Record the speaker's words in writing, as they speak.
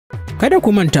Kada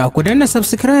ku manta ku danna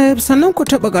subscribe sannan ku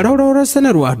taɓa ƙararrawar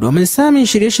sanarwa domin samun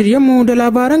shirye-shiryenmu da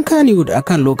labaran KANNYWOOD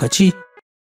akan lokaci.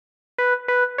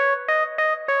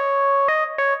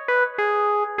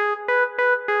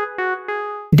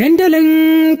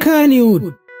 Dandalin KANNYWOOD.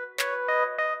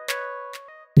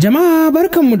 Jama'a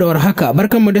barkanmu da warhaka,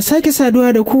 barkanmu da sake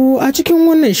saduwa da ku a cikin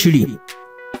wannan shiri.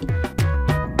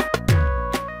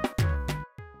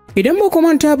 Idan ba ku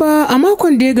manta ba, a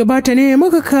makon da ya gabata ne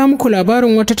muka kawo muku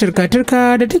labarin wata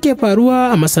turka-turka da take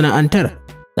faruwa a masana'antar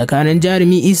tsakanin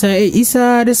jarumi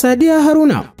Isa da Sadiya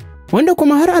Haruna, wanda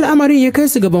kuma har al'amarin ya kai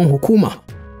su gaban hukuma.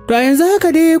 To a yanzu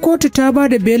haka dai kotu ta ba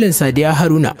da belin Sadiya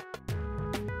Haruna.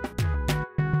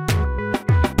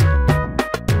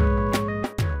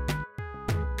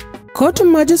 Kotun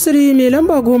Majisiri mai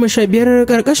lamba 15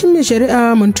 ƙarƙashin mai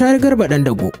shari'a Muntari Garba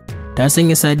Dandago ta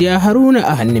sanya Sadiya Haruna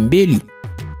a hannun beli.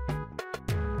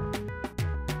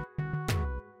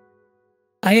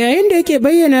 A yayin da yake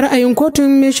bayyana ra'ayin kotun,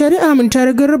 mai shari'a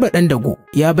Muntari Garba Dandago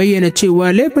ya bayyana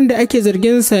cewa laifin da ake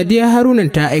zargin Sadiya Haruna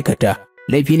ta aikata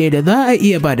laifi ne da za a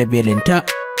iya ba da belinta.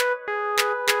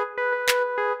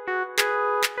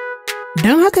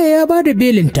 Don haka ya ba da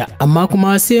belinta, amma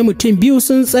kuma sai mutum biyu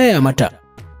sun tsaya mata.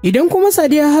 Idan kuma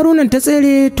Sadiya Haruna ta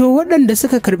tsere, to waɗanda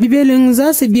suka karɓi belin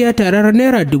za su biya tarar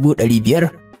Naira 500,000.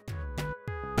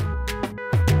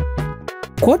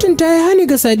 Kotun ta yi hani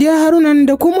ga Sadiya Haruna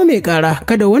da kuma mai ƙara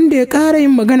kada wanda ya ƙara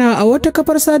yin magana a wata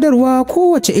kafar sadarwa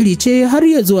kowace iri ce har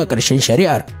ya zuwa ƙarshen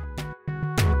shari'ar.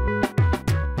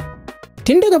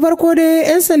 Tun daga farko dai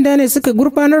 'yan sanda ne suka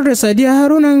gurfanar da Sadiya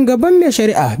Haruna gaban mai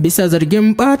shari'a bisa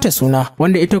zargin ɓata suna,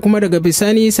 wanda ita kuma daga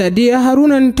bisani Sadiya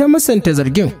Haruna ta musanta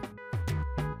zargin.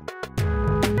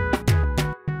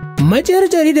 Majiyar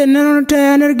jaridar nan ta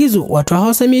yanar gizo wato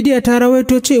Hausa Media ta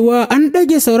rawaito cewa an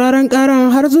ɗage sauraron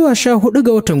ƙaran har zuwa 14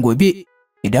 ga watan gobe,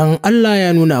 idan Allah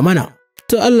ya nuna mana,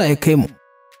 to Allah ya kai mu.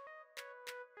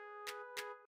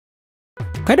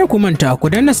 Kada ku manta ku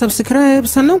danna subscribe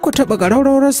sannan ku taɓa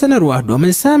ƙararrawar sanarwa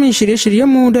domin samun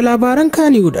shirye-shiryenmu da labaran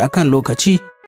KANNYWOOD akan lokaci.